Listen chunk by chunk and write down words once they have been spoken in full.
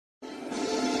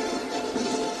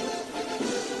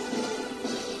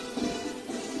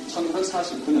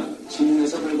1949년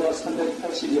진해에서 불과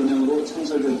 380여 명으로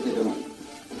창설된 해병은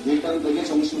일당백의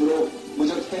정신으로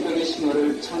무적 해병의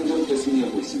신화를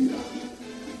창조되승리하고 있습니다.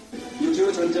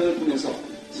 6.25 전쟁을 통해서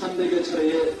 300여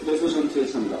차례의 요소 전투에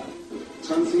참가,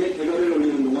 전승의 대가를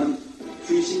올리는 동안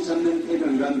귀신 잡는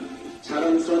해병이란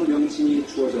자랑스러운 명칭이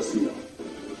주어졌으며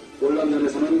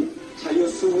월남전에서는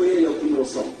자유수호의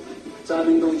역군으로서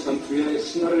짜민동 전투에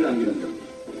신화를 남기는 등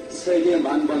세계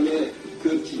만방에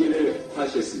그 기계를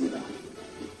과시했습니다.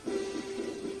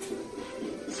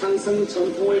 상승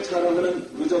전통을 자랑하는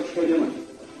무적 해병은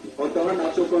어떠한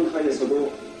악조건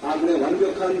하에서도 아군의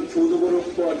완벽한 교두보를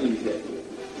확보하기 위해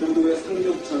교두의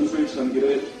상륙 전술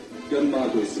전기를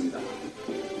연마하고 있습니다.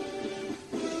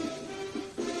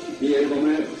 이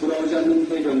앨범을 돌아오지 않는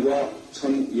해병과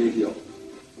전 예비역,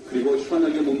 그리고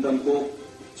현역에 몸담고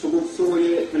조국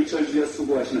수호의 불철주에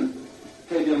수고하시는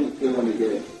해병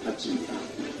대원에게 바칩니다.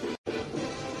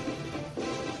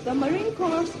 The Marine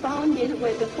Corps, founded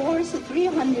with a force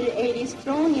 380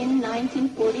 strong in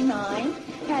 1949,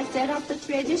 has set up the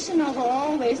tradition of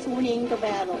always winning the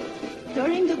battle.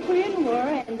 During the Korean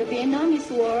War and the Vietnamese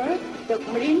War, the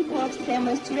Marine Corps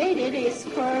demonstrated its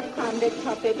superb combat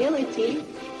capability,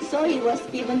 so it was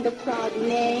given the proud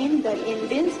name the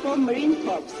Invincible Marine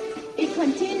Corps. It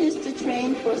continues to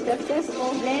train for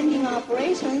successful landing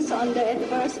operations under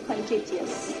adverse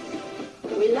conditions.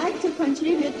 We'd like to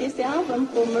contribute this album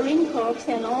for Marine Corps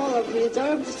and all of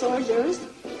reserved soldiers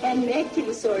and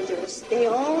active soldiers. They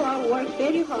all work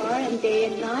very hard and day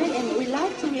and night, and we'd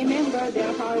like to remember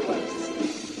their hard works.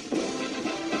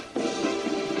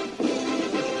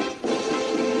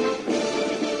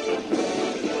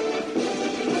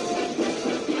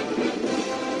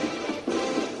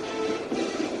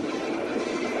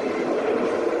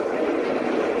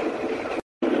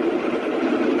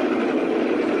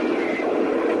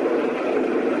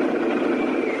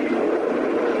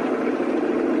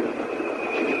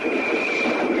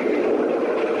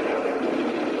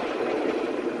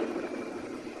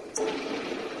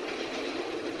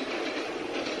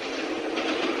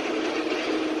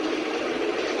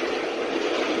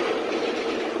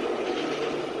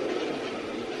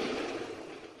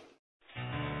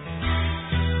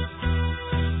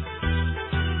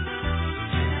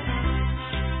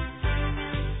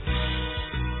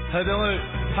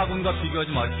 해병을 사군과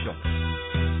비교하지 마십시오.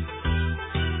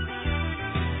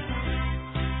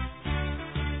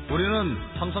 우리는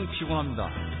항상 피곤합니다.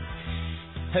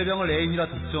 해병을 애인이라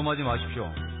독점하지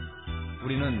마십시오.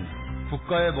 우리는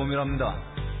국가의 몸이랍니다.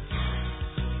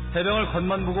 해병을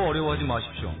겉만 보고 어려워하지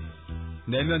마십시오.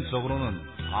 내면적으로는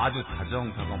아주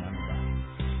다정다감합니다.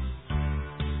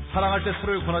 사랑할 때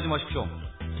서로를 권하지 마십시오.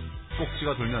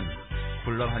 꼭지가 돌면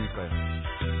곤란하니까요.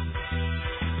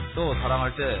 또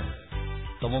사랑할 때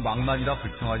너무 망나니라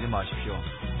불평하지 마십시오.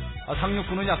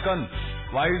 상륙군은 약간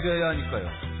와일드해야 하니까요.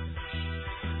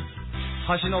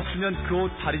 사신 없으면 그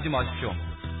옷 다리지 마십시오.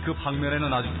 그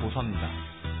방면에는 아주 도사입니다.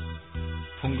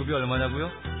 봉급이 얼마냐고요?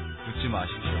 묻지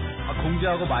마십시오.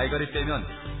 공제하고 말갈이 떼면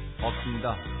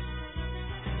없습니다.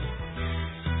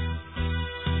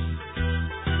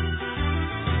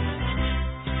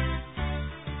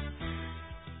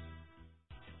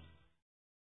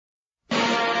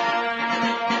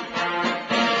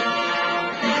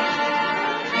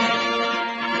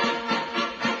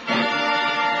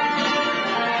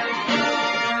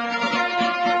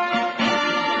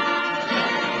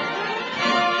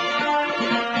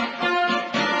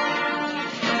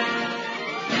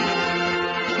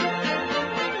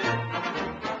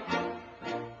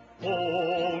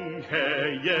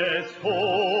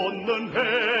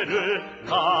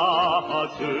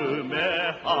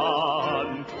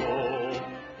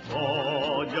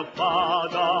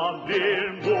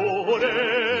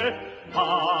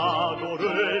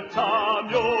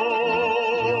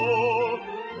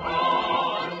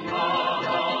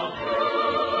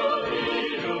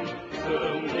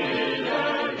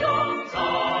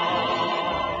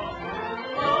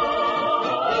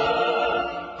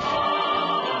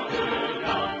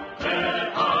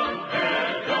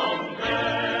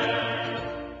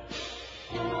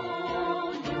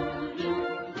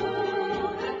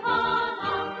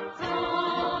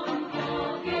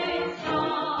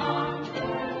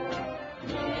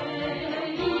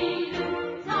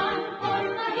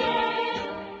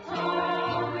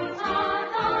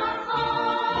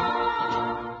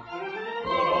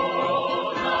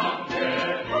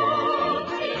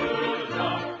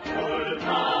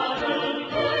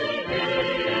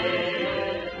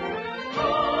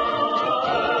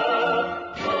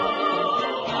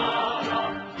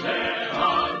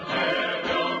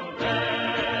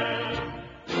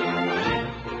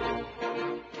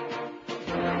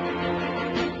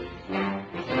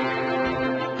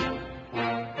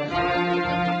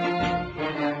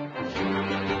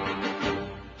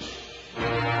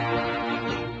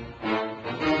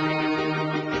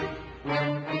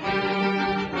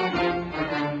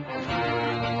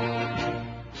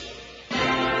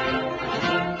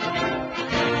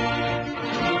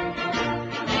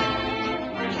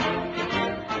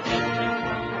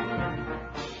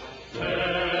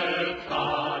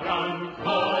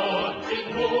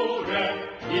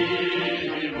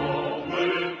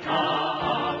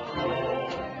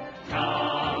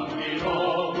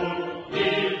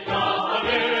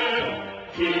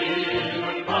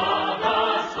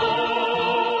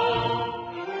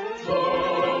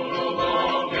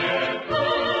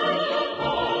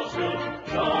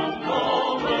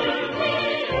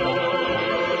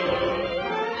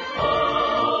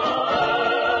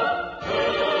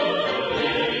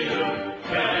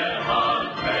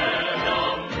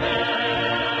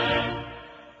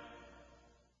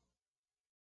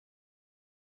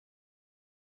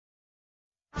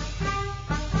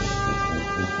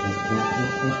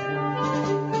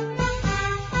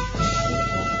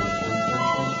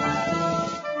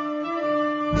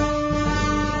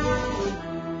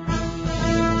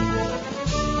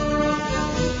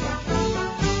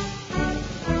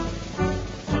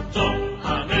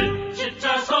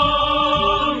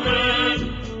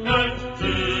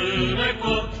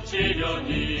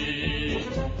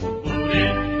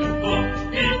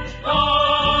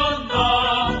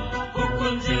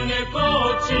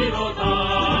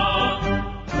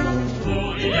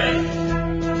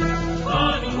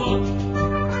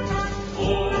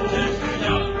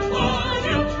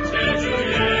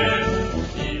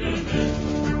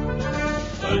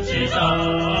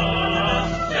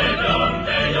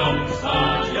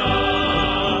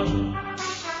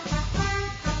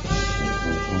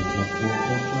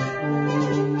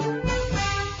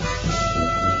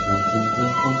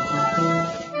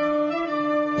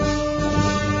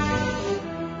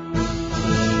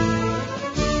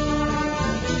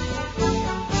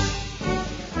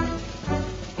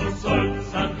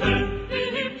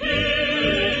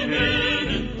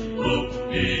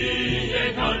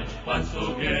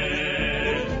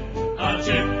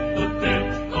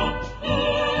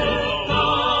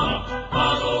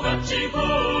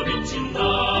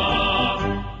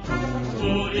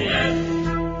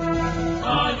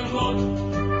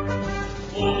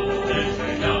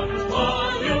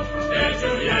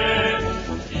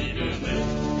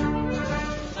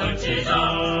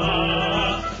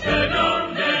 펼치자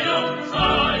해병대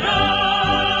역사야.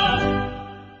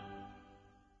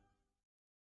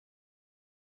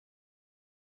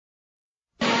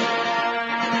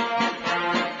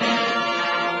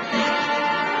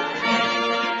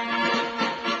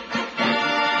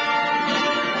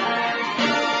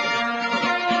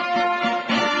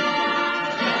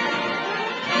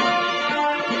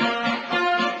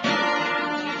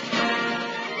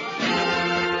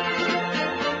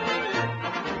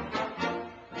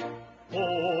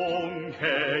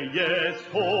 동해에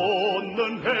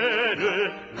솟는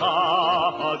해를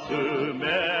가슴에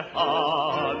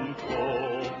안고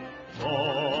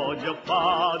저녁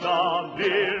바다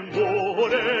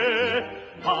밀모래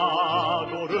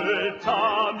파도를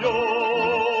타며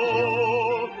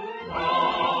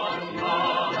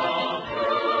나라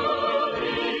그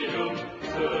이름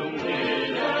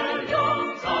승리의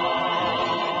영상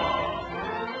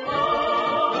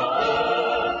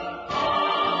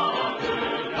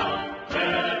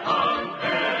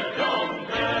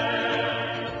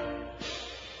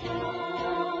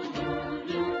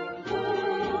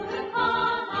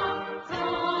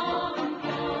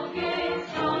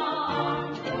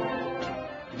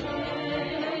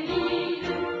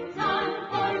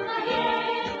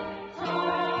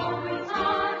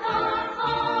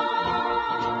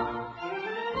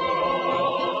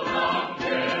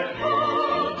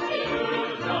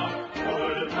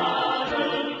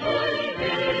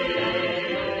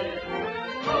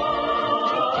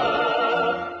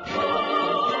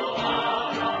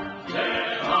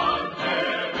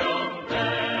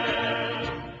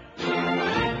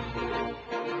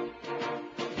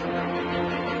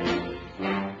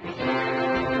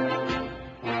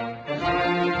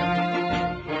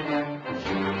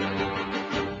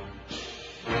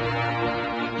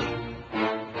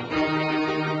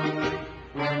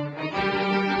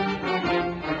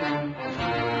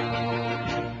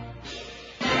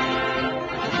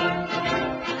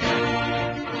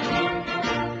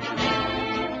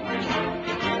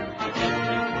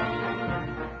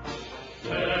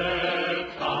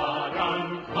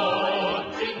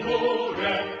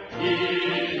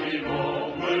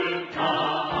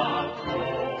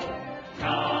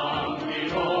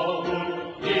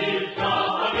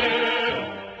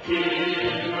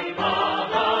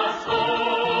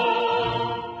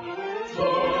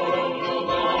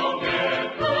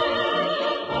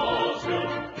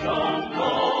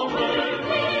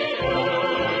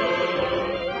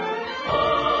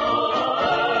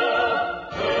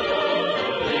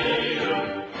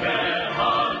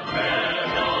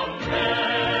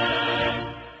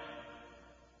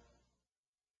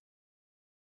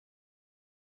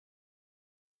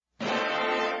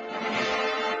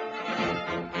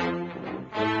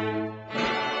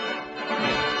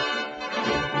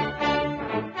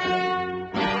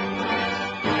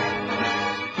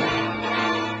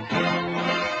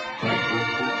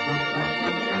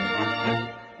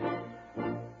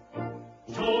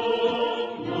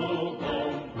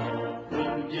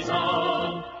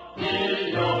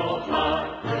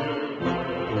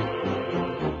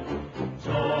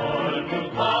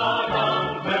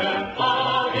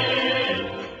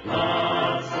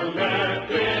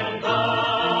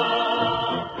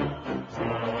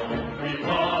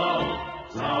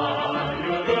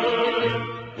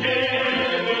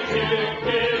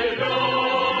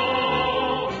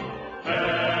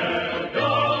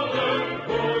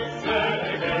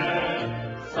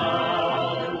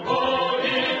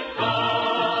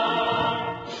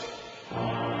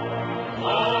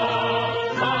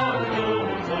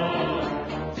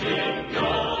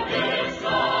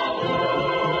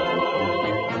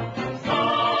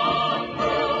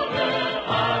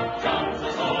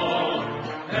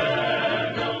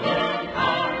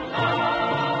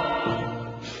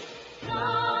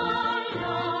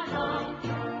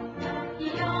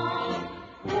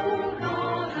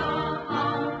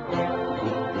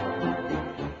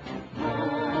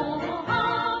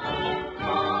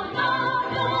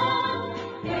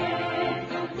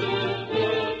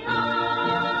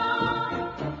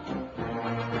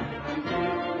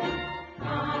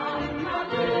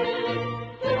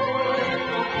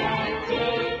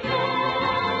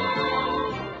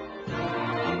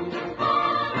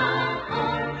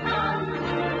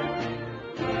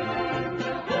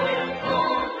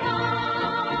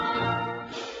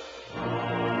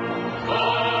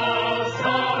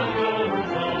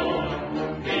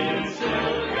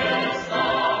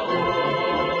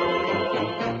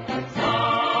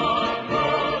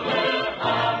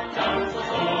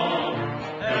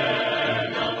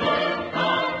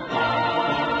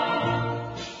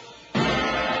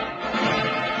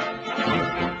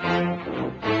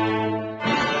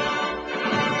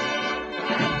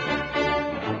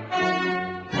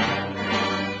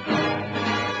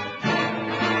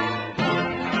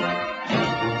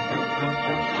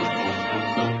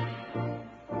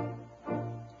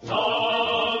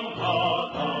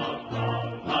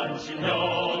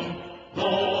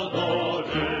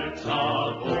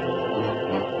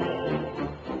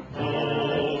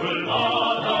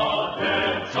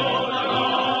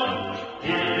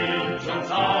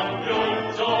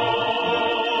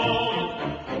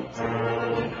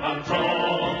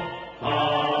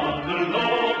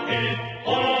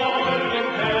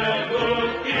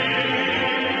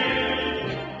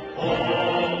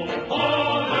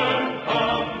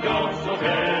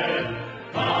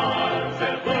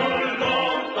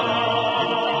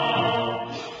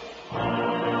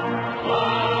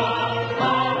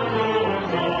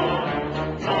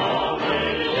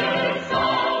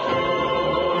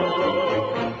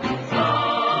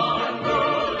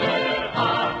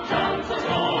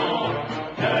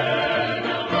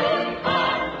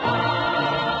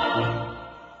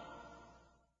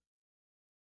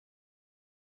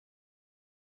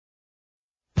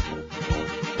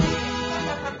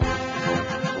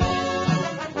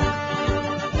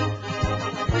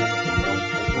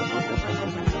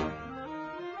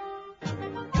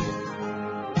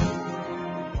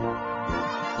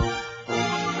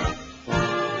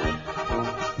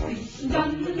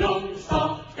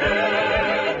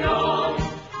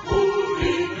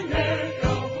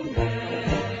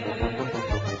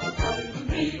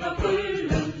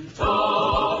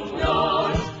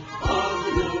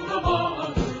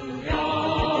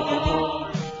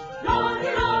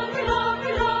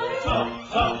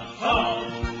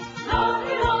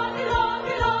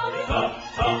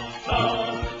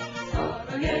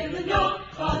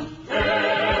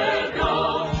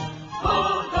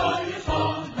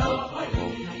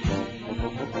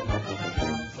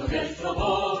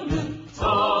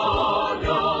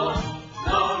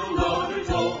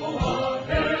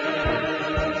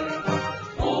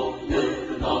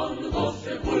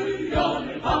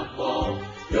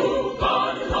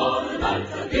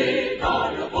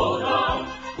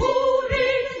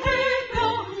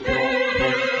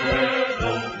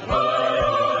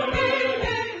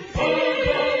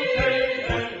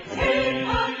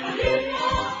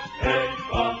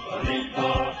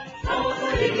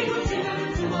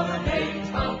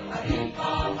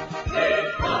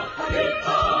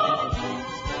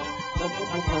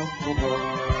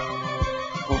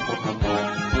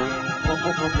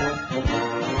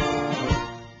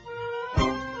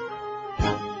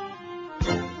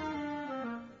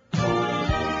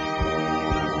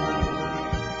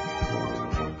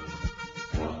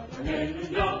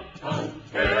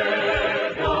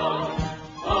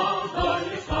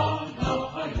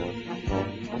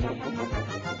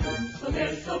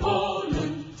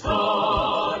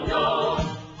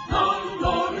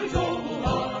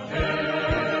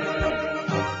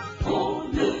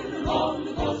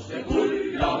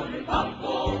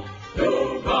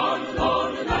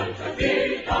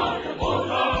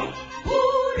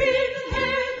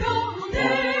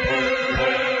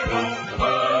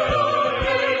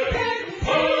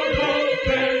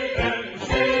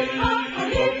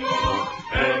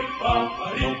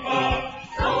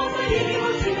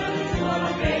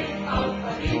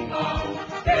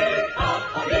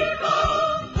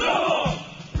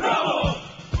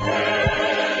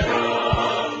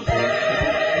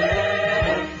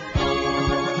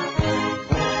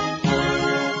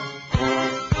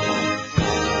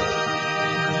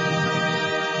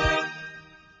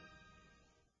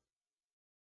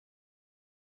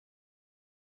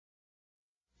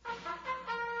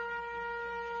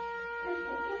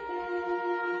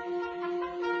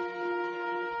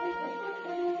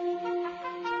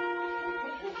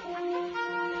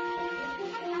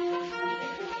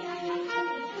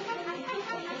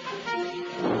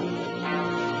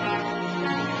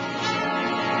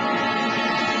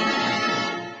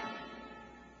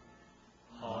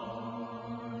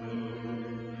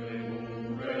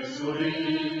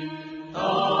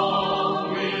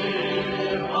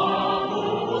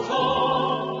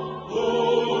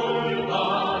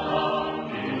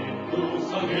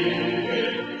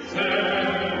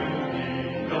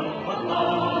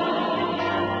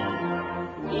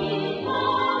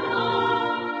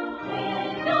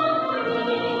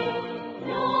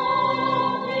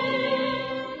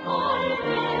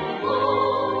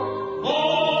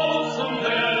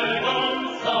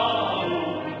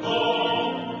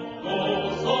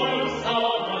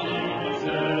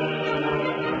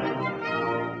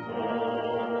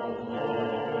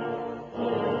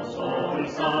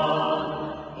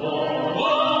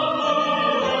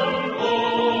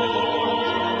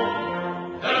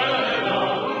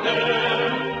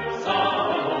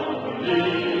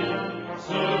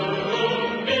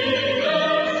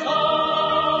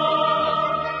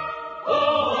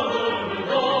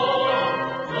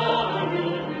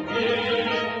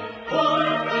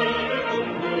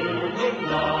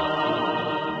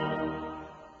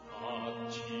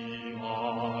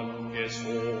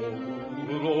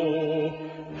손으로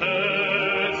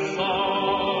햇살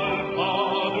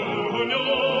받으며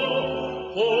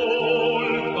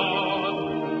볼까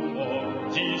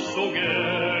먼지 속에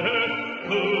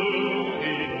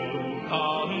흐리는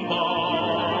간밤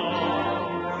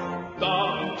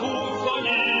땀 두 선이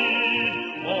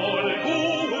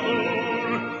얼굴을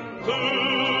들어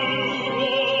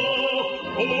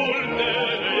볼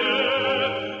때에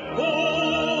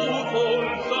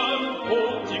고솔산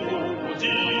고지고지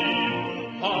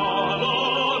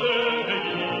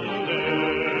하나내기네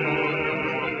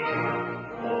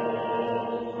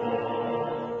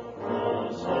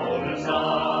고솔산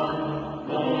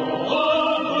모든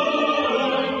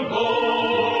것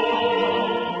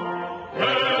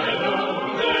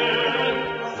해병대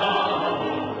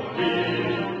싸움이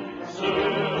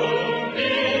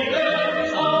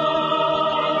승리에서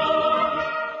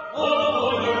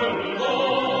오늘도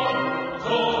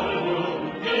젊은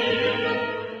피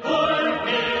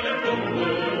불길에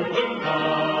둥근다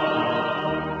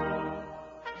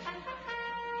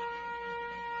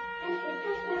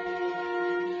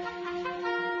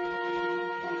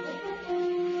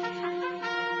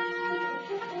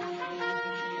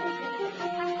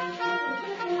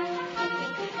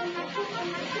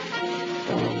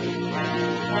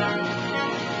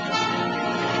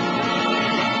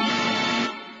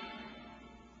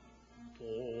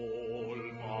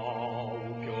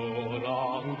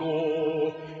돌마우겨랑도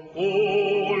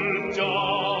골짜기에도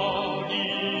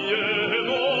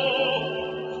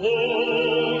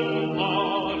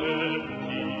손발에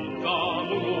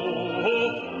피땀으로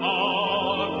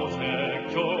하루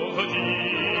새겨진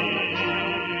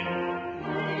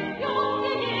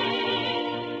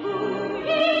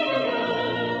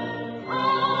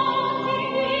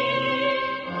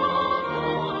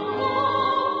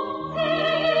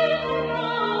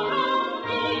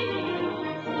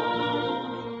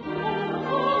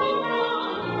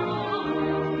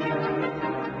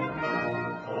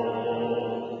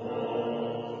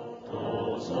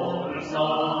도솔산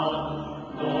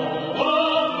노원문고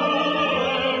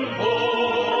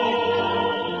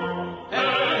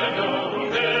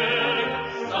해병대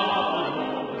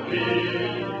싸움이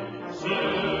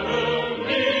승리에서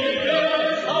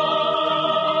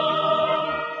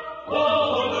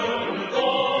오늘도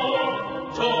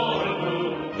젊은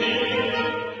피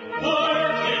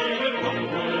불길에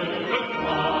둥근다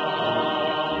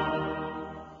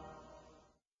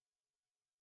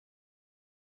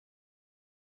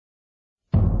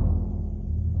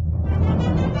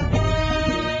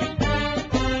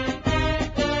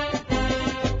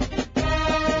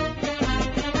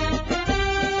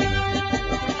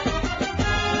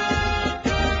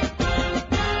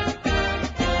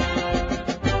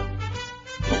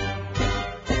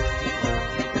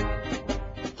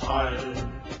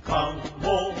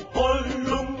팔강모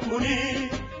얼룩무늬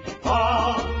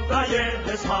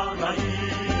바다의 사나이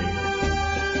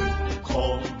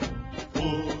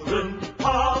검푸른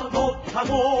파도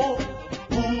타고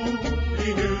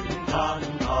우리는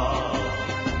간다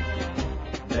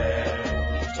내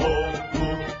조국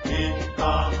이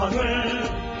땅을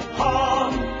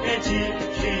함께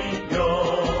지키며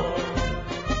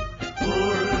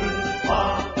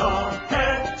불바다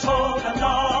헤쳐간다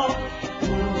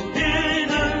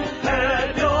우리는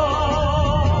해병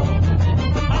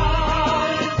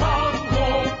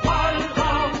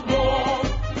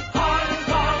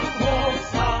팔강모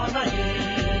사나이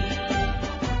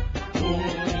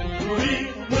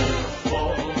우리는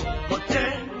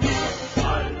멋쟁이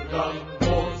팔강모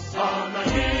사나이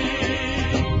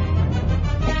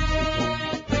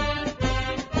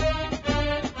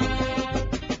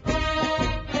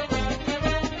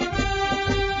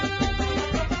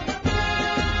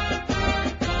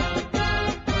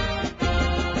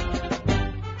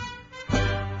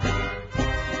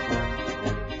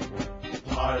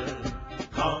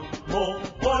팔강모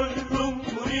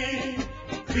얼룩무늬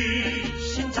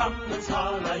귀신 잡는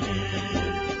사나이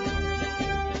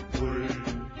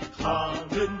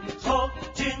불타는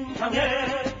적진 향해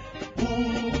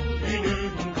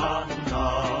우리는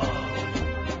간다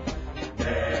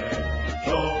내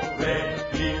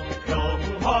혈의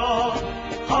빛평화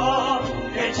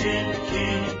함께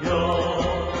지키며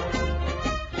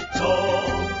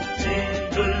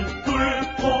적진을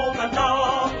뚫고 간다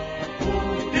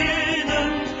우리는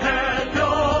해병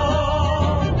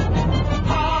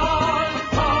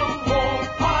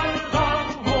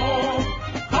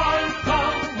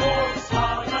팔강모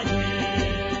사나이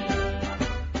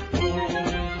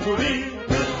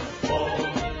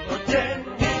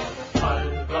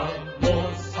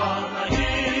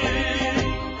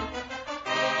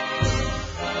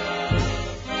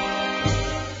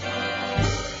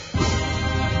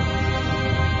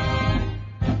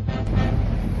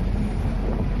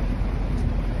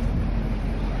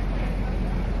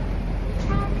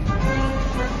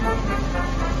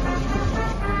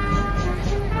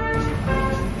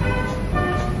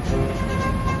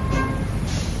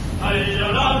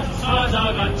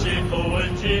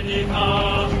정신이다.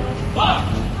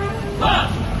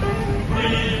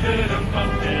 우리들은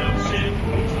관계 없이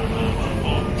하나와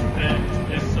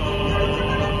못되겠어.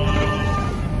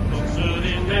 독수리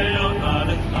되어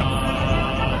나른다.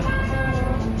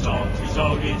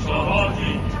 저기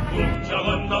꿈쩍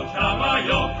언덕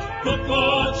향하여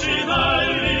솟꽃이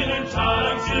날리는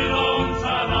자랑스러운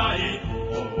사나이.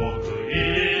 오, 그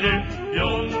이름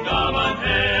용감한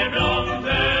해병대.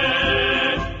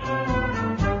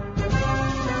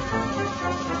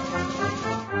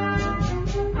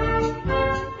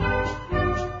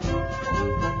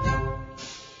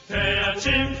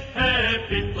 대아침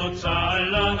햇빛도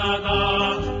찬란하다.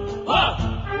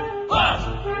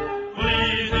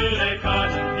 우리들의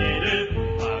가는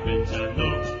길은 막은 자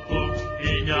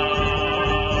누구이냐.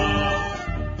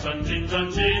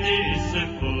 전진이 있을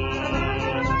뿐.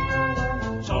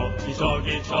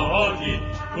 저기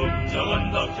꿈쩍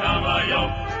언덕 향하여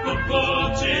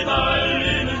솟꽃이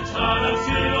달리는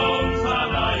자랑스러운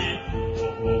사나이.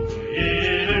 오, 그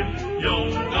이름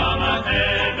용감한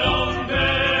해병대.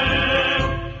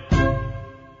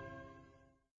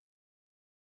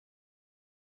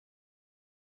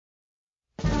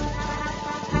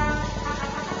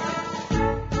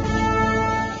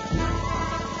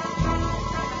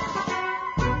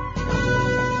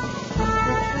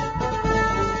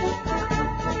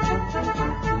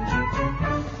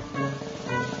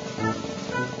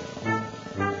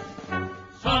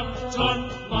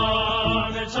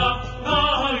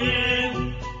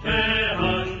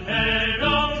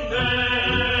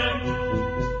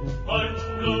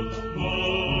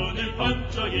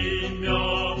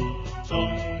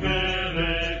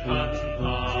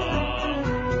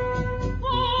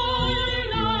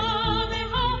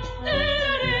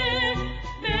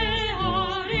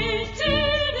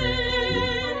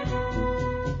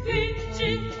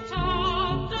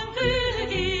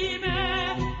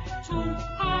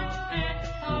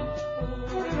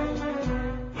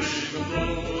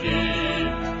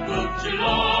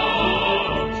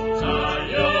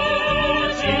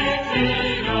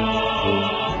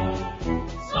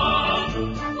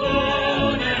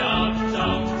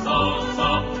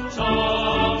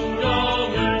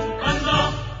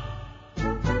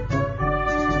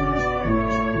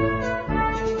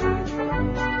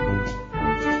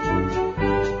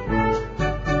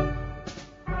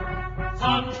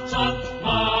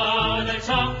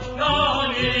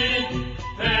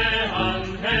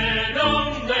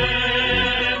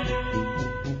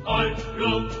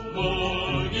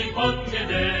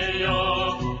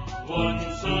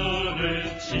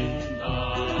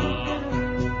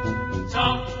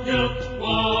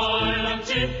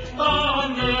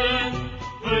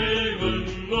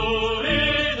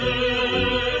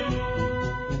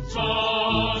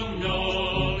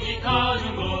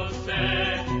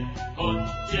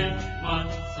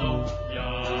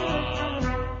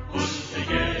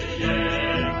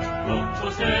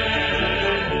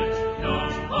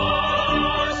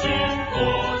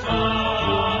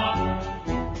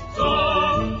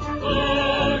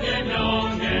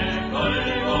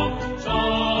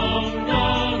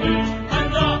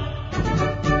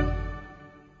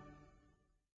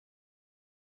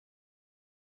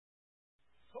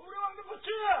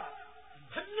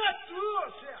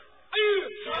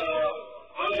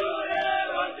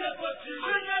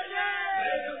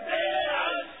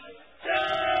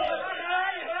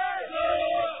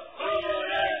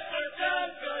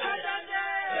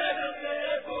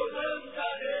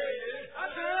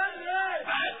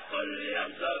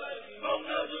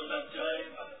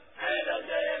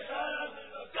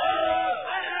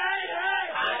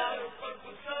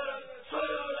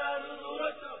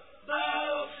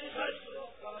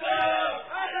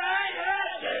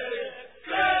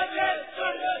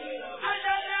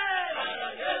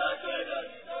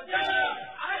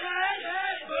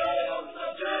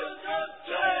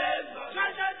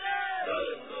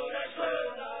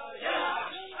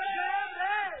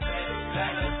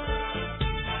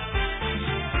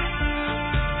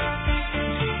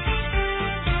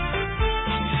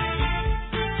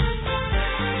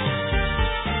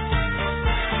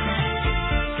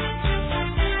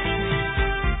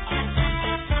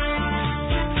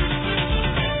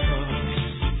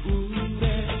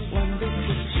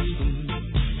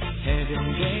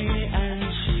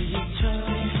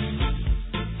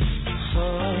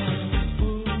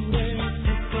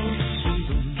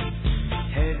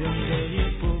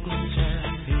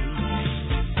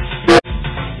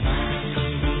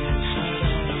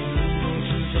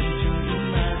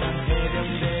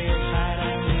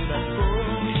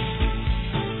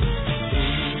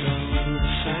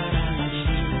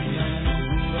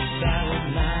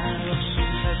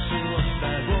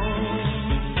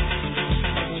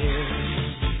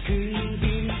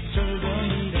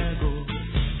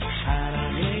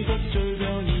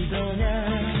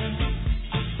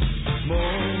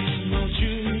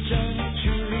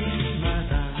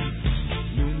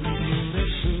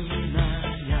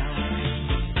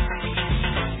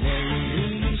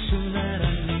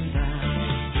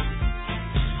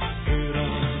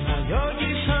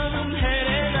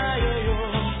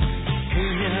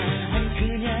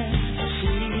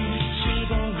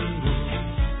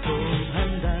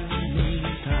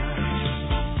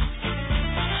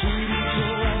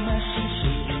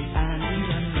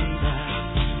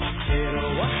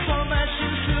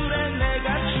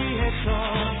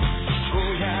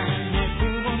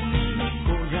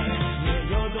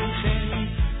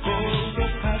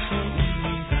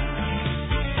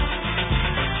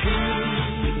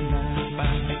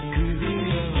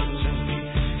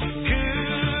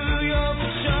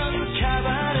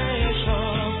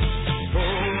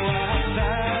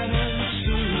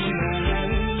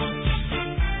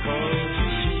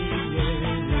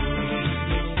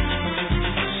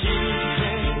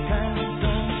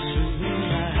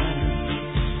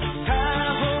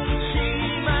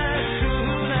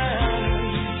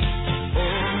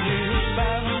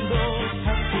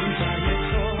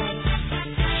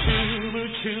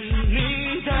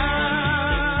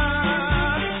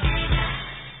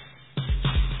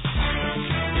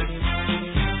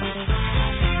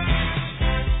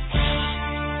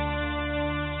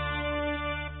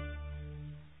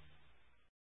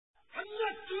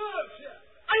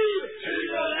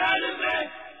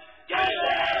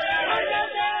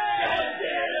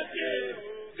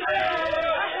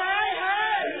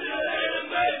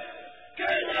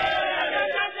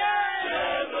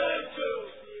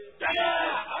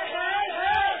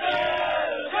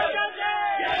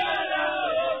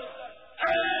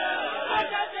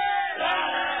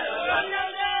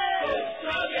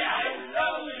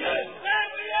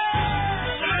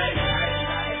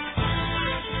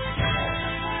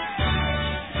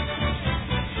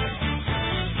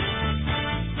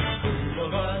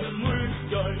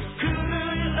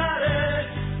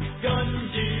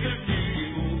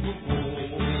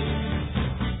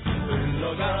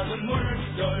 작은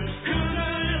물결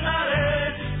그늘 아래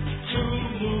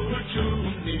춤을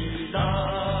춥니다.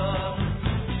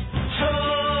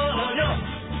 저녁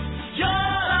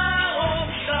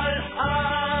 19살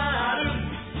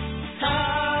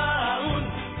아름다운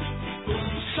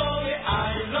음성의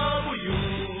I love you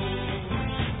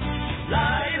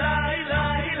라이 라이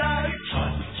라이 라이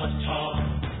차차차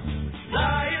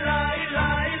라이 라이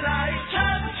라이 라이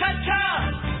차차차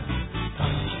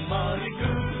당신만이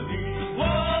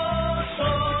그리워서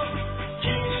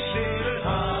키스를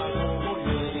하고요.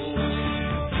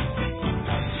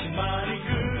 당신만이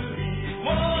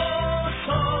그리워서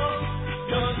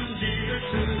편지를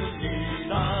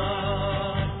씁니다.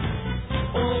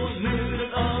 오늘은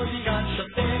어디 가서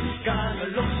땡깡을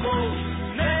놓고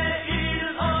내일은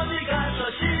어디 가서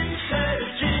신세를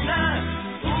지나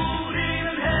우리는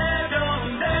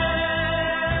해병대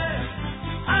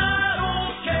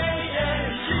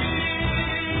ROKNC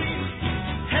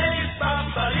헤이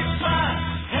빠빠리빠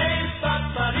헤이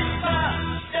빠빠리빠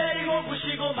때리고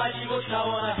부시고 마시고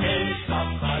싸워라 헤이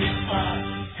빠빠리빠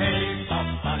헤이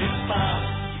빠빠리빠.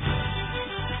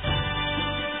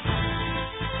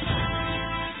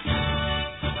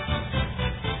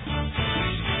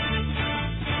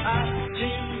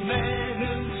 아침에는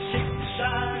식사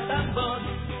한번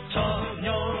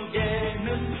저녁에는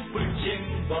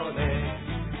불침번에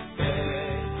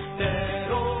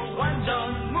때때로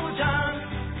완전 무장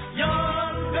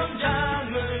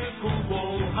연병장을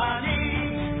구보하니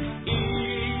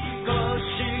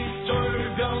이것이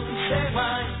쫄병생활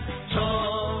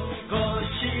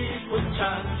저것이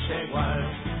고창생활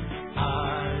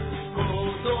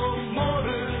알고도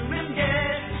모르는 게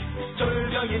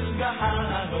쫄병인가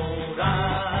하노라.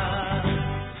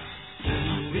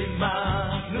 우리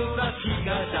마누라 키가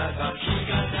작아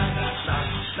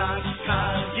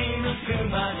싹싹하기는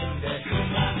그만인데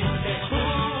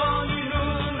부엉이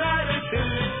누나를 들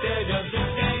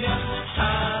때면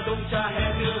자동차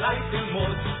헤드라이트 못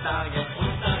당해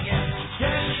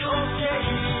Yes okay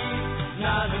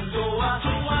나는 좋아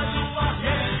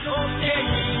Yes okay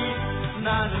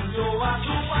나는 좋아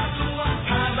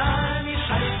가만히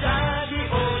살짝이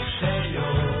오세요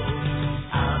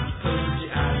아프지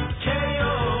않게요.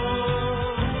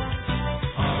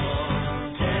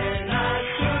 언제나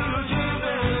수줍은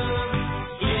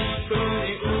이쁜이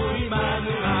우리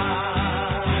마누라.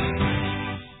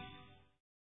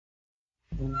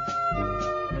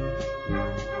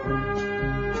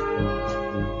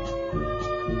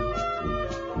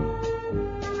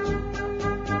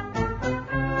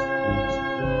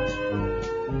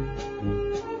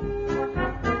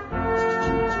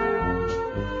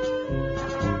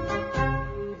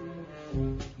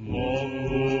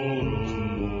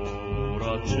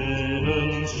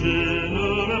 몰아치는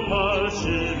신음의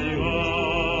 82간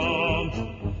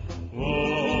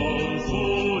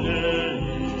원소의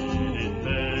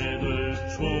이리떼들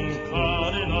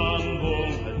총칼이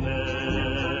난동할 때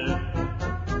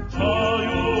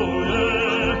자유의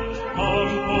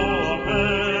방포 앞에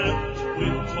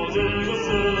흩어지고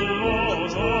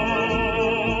쓰러져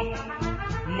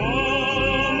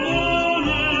멍멍이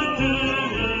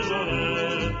뜨기 전에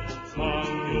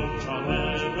상륙한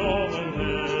해병대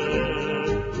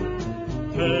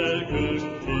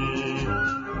태극기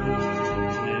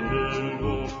들고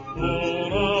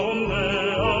돌아온 내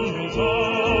안윤사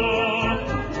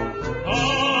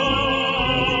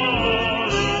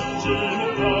잊지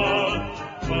못할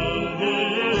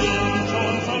만리의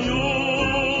인천상륙.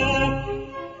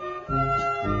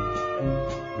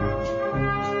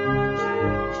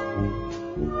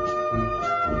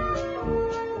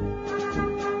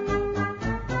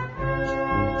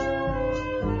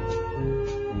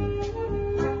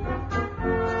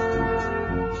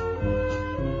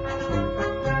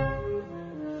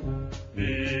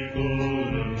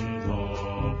 미군은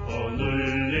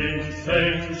덮어늘린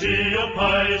생지역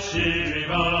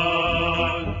 82간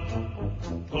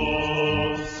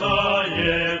독사의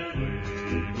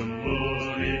붉은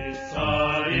물이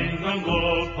쌓인 강고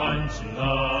판친다.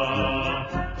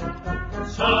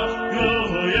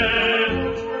 사표에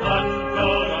한편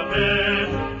앞에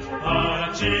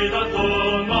다같이 다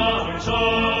도망쳐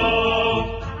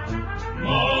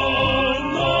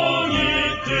멍멍이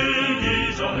뜨기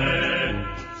전에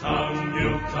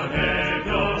상륙한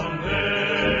해병대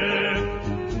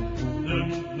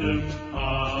늠름한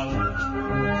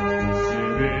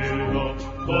스비로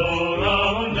돌아온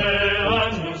내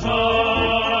안윤사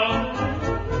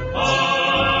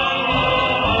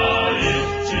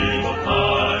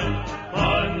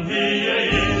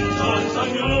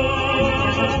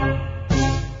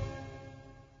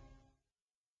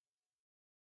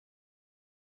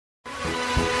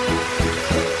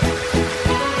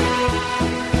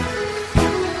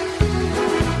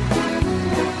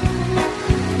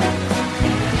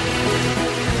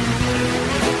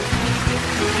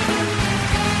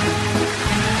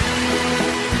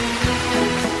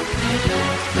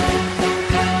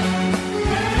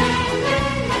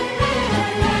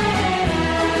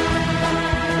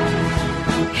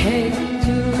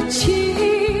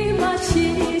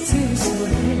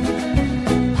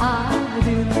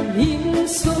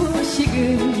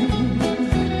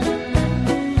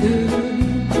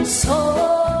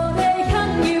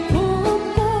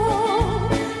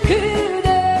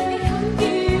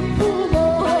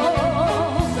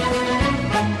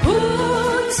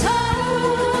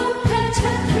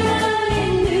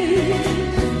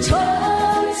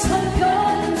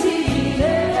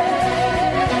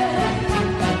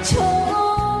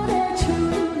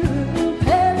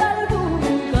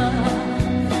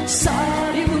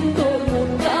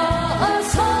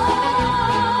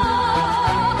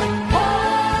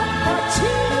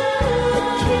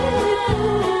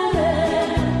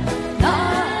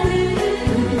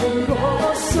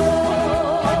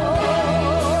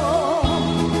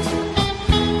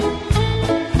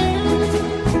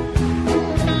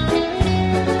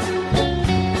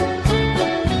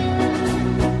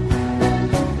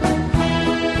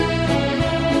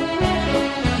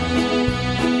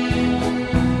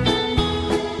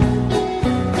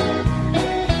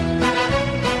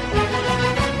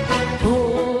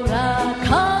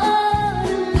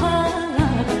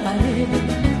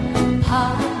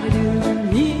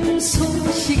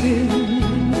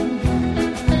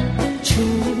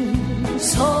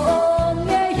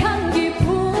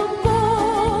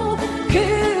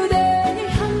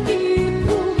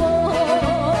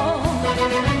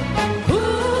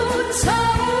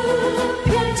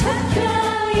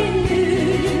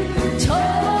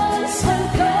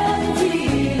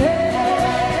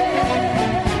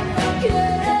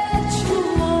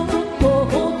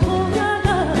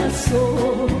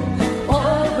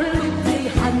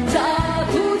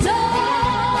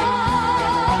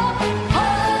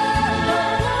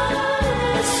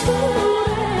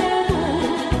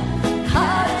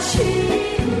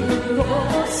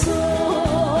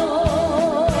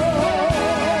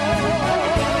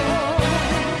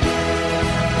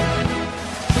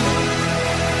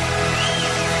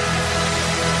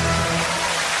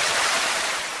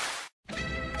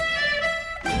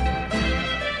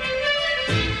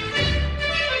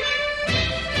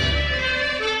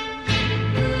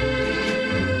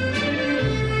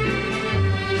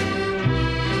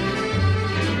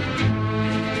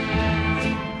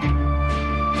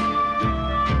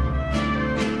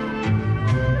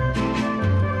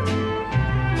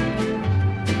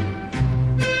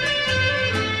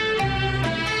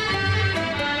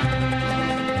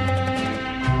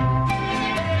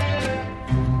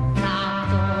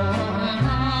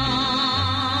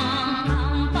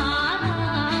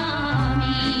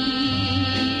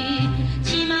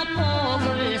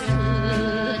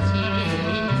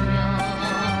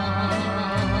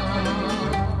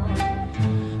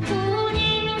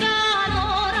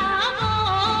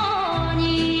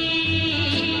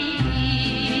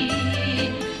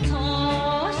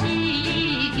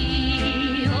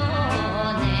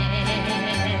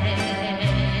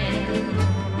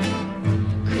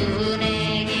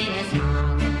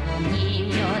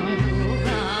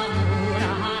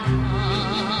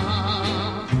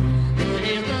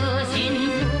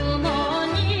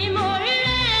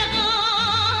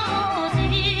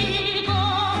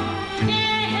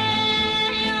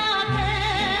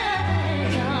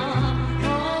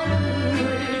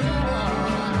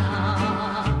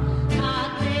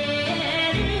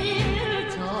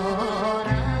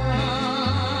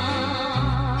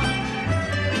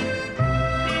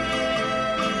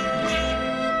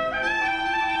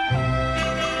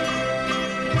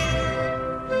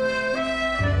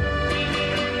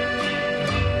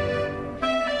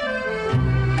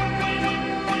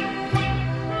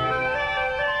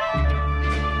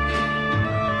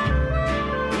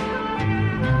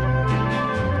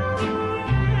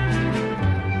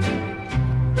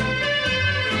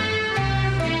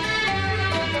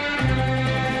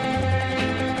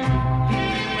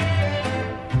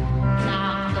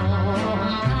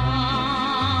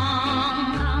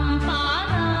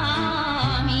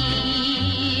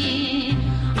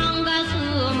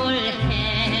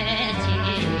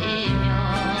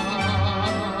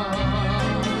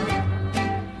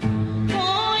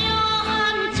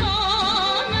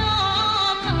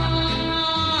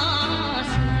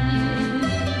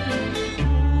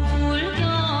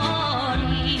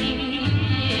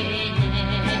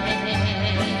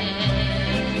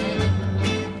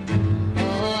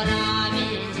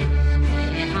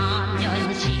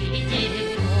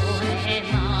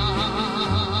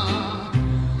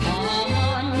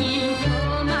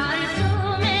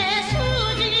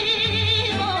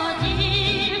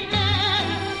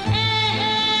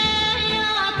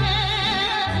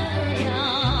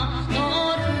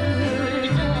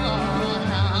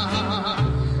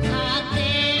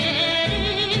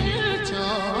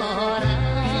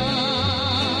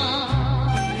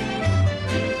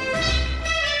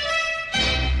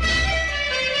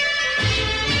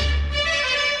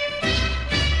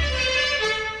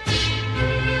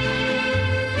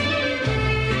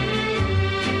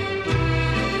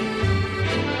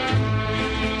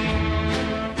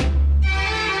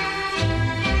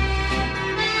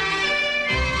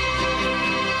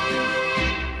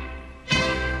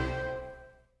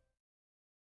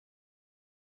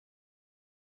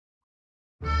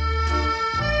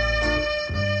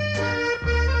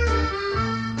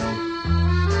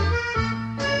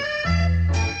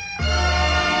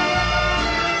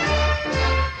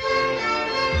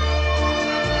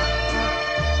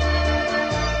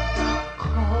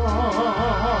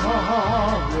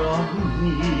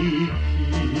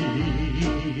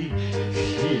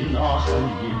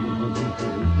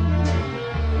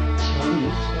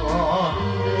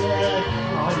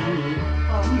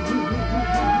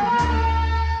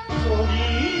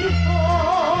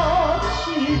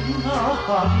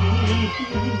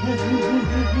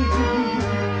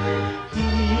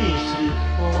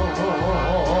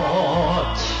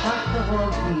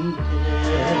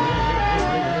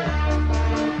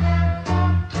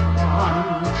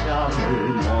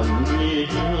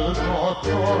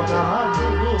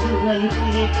돌아주는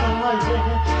기가에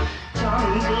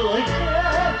장그에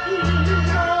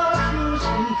빌어주신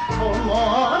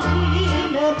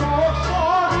어머님의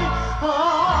목소리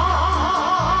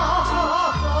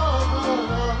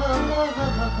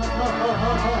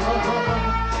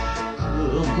그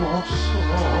목소리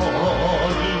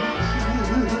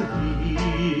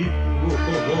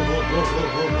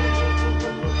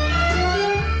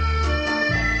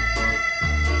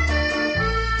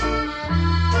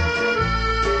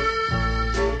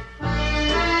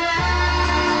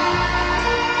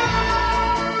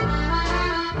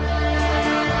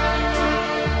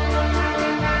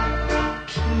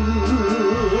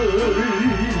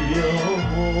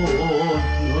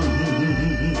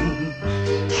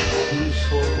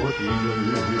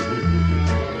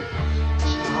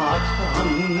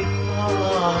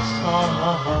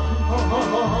그리워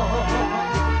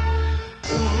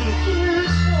꿈길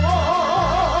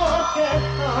속에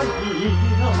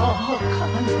달려간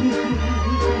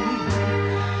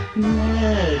내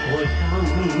고향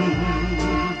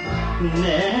내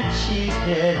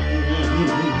지대는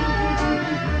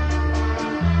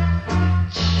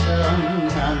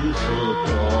청남수도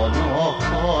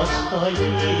놓고서 이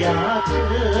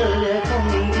아들의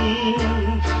공기는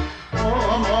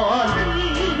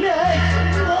어머님의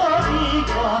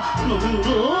머리가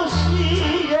눈부시